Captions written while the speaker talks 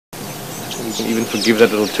You can even forgive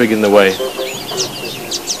that little twig in the way.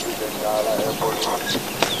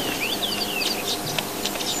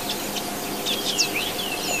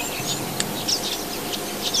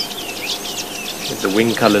 The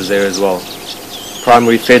wing colors there as well.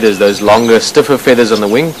 Primary feathers, those longer, stiffer feathers on the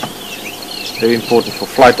wing. Very important for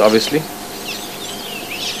flight, obviously.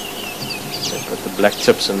 They've got the black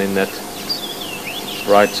tips and then that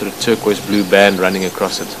bright sort of turquoise blue band running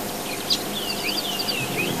across it.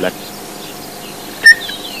 And the black.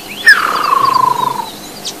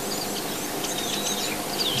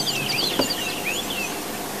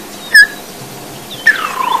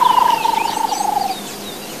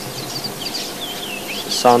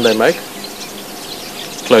 Sound they make,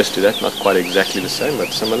 close to that, not quite exactly the same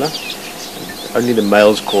but similar. And only the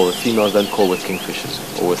males call, the females don't call with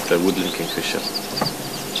kingfishers or with the woodland kingfisher.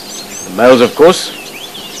 The males, of course,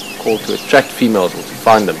 call to attract females or to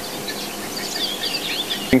find them.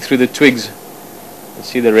 Looking through the twigs, you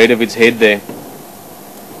see the red of its head there.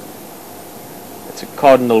 That's a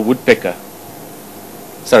cardinal woodpecker.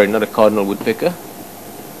 Sorry, not a cardinal woodpecker.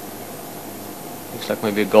 Looks like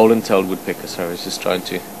maybe a golden-tailed woodpecker. Sorry, I was just trying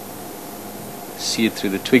to see it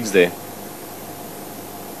through the twigs there.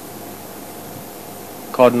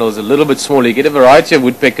 Cardinal is a little bit smaller. You get a variety of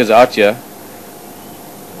woodpeckers out here.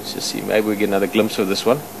 Let's just see, maybe we get another glimpse of this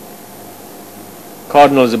one.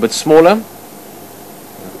 Cardinal is a bit smaller.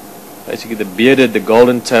 Basically the bearded, the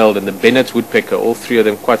golden-tailed and the Bennett woodpecker, all three of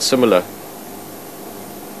them quite similar.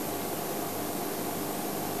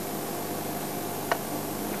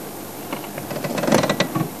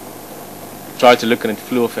 Tried to look and it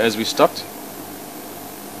flew off as we stopped.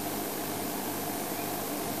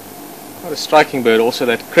 Quite a striking bird. Also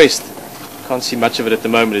that crest, can't see much of it at the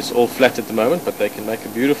moment, it's all flat at the moment, but they can make a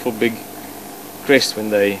beautiful big crest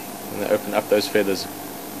when they open up those feathers.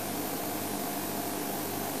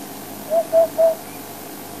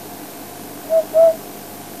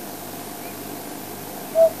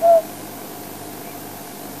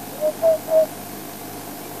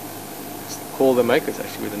 Call they make, it's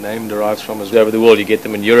actually where the name derives from as well. Over the world you get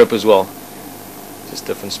them in Europe as well, just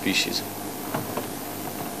different species.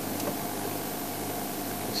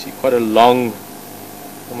 You see quite a long,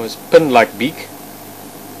 almost pin-like beak,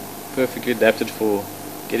 perfectly adapted for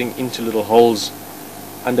getting into little holes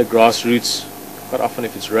under grass roots. Quite often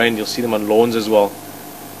if it's rained you'll see them on lawns as well,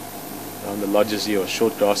 around the lodges here or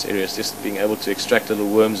short grass areas, just being able to extract little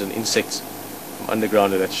worms and insects from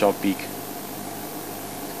underground with that sharp beak.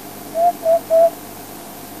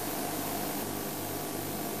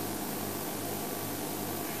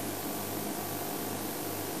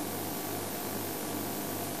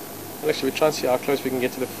 Well, actually, we're trying to see how close we can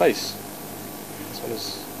get to the face. This one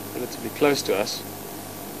is relatively close to us.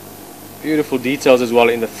 Beautiful details as well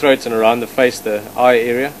in the throat and around the face, the eye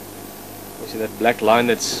area. You see that black line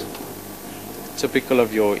that's typical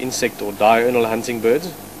of your insect or diurnal hunting birds.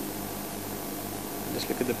 Just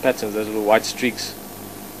look at the patterns, those little white streaks.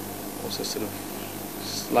 Also sort of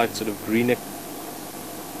slight sort of greenish.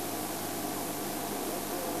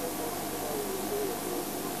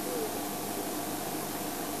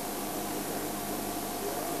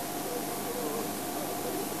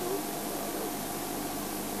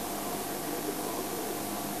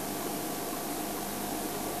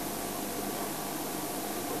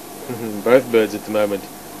 Both birds at the moment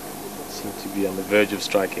seem to be on the verge of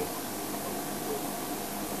striking.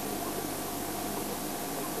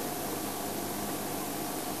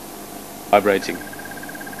 Vibrating.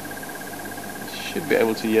 You should be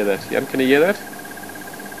able to hear that. Jan, can you hear that?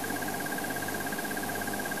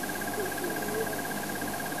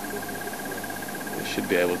 You should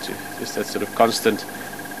be able to. Just that sort of constant.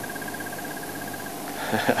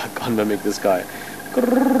 I can't mimic this guy.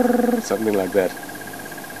 Something like that.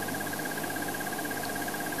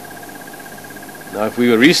 Now if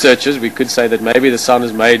we were researchers we could say that maybe the sound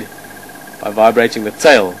is made by vibrating the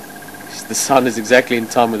tail. The sound is exactly in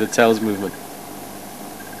time with the tail's movement.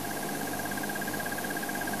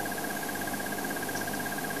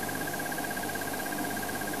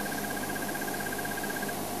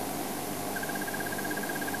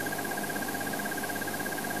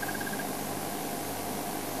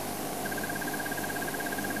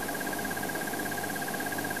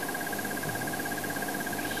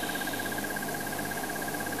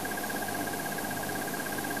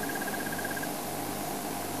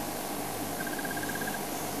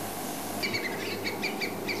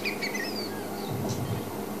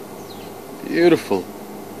 Beautiful.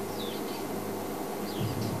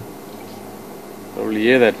 Probably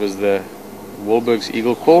yeah, that was the Wahlberg's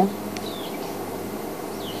eagle call.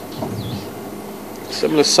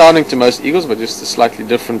 Similar sounding to most eagles, but just a slightly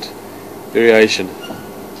different variation.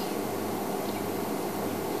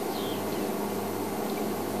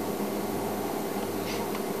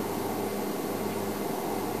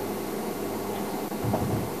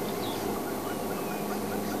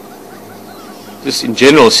 Just in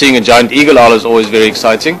general, seeing a giant eagle owl is always very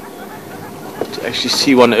exciting. To actually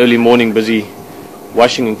see one early morning busy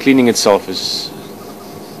washing and cleaning itself is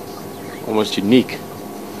almost unique.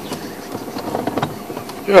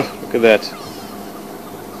 Oh, look at that.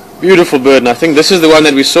 Beautiful bird, and I think this is the one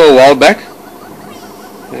that we saw a while back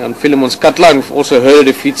on Philemon's cutline. We've also heard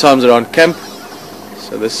it a few times around camp.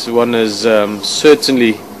 So this one is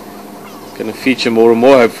certainly going to feature more and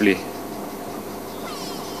more, hopefully.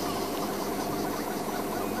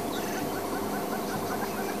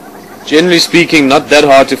 Generally speaking, not that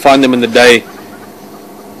hard to find them in the day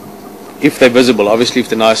if they're visible. Obviously, if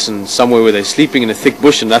they're nice and somewhere where they're sleeping in a thick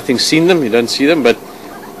bush and nothing's seen them, you don't see them, but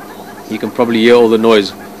you can probably hear all the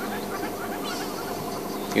noise.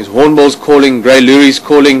 There's hornbills calling, grey lories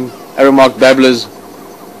calling, arrow-marked babblers,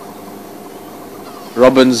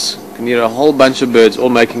 robins. You can hear a whole bunch of birds all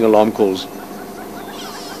making alarm calls.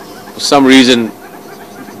 For some reason,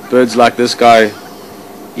 birds like this guy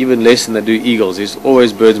even less than they do eagles. There's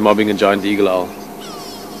always birds mobbing a giant eagle owl.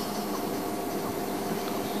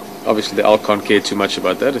 Obviously the owl can't care too much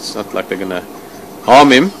about that. It's not like they're gonna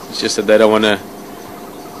harm him. It's just that they don't want to.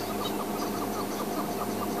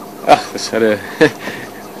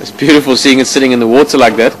 It's beautiful seeing it sitting in the water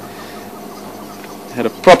like that. It had a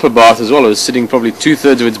proper bath as well. It was sitting probably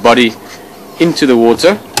 2/3 of its body into the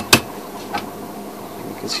water.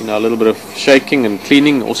 You can see now a little bit of shaking and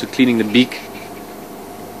cleaning, also cleaning the beak.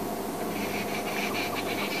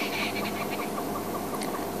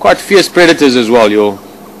 Quite fierce predators as well,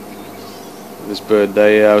 this bird.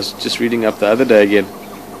 I was just reading up the other day again.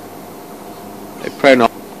 They prey on.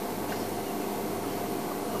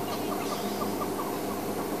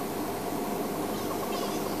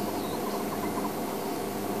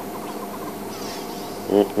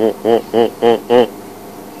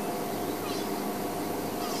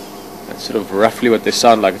 That's sort of roughly what they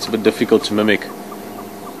sound like. It's a bit difficult to mimic.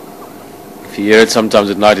 If you hear it sometimes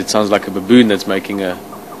at night, it sounds like a baboon that's making a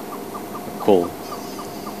call.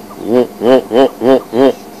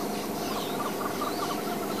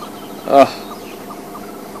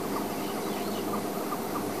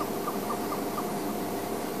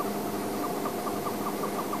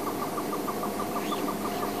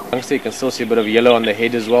 You can still see a bit of yellow on the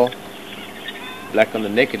head as well, black on the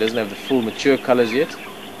neck. It doesn't have the full mature colors yet.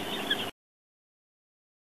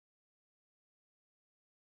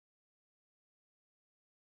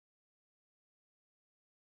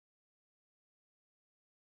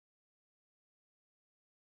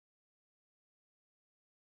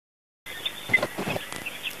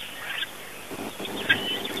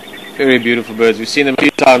 Very beautiful birds. We've seen them a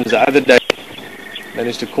few times the other day.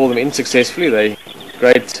 Managed to call them in successfully. They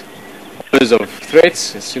great holders of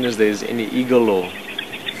threats. As soon as there's any eagle or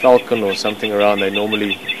falcon or something around, they're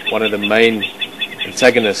normally one of the main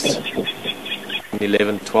antagonists.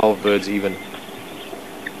 11, 12 birds even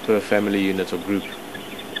per family unit or group.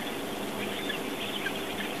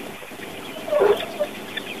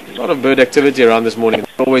 A lot of bird activity around this morning.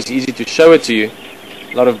 It's always easy to show it to you.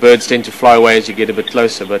 A lot of birds tend to fly away as you get a bit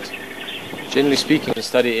closer, but generally speaking, in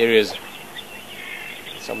study areas,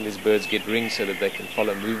 some of these birds get rings so that they can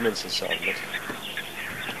follow movements and so on, but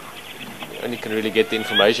you only can really get the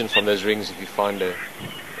information from those rings if you find a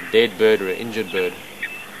dead bird or an injured bird.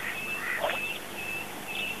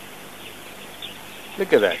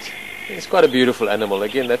 Look at that. It's quite a beautiful animal.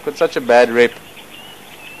 Again, they've got such a bad rep.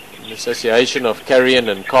 The association of carrion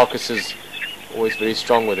and carcasses always very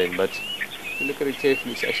strong with them, but if you look at it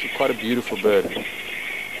carefully, it's actually quite a beautiful bird.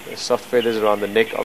 There's soft feathers around the neck.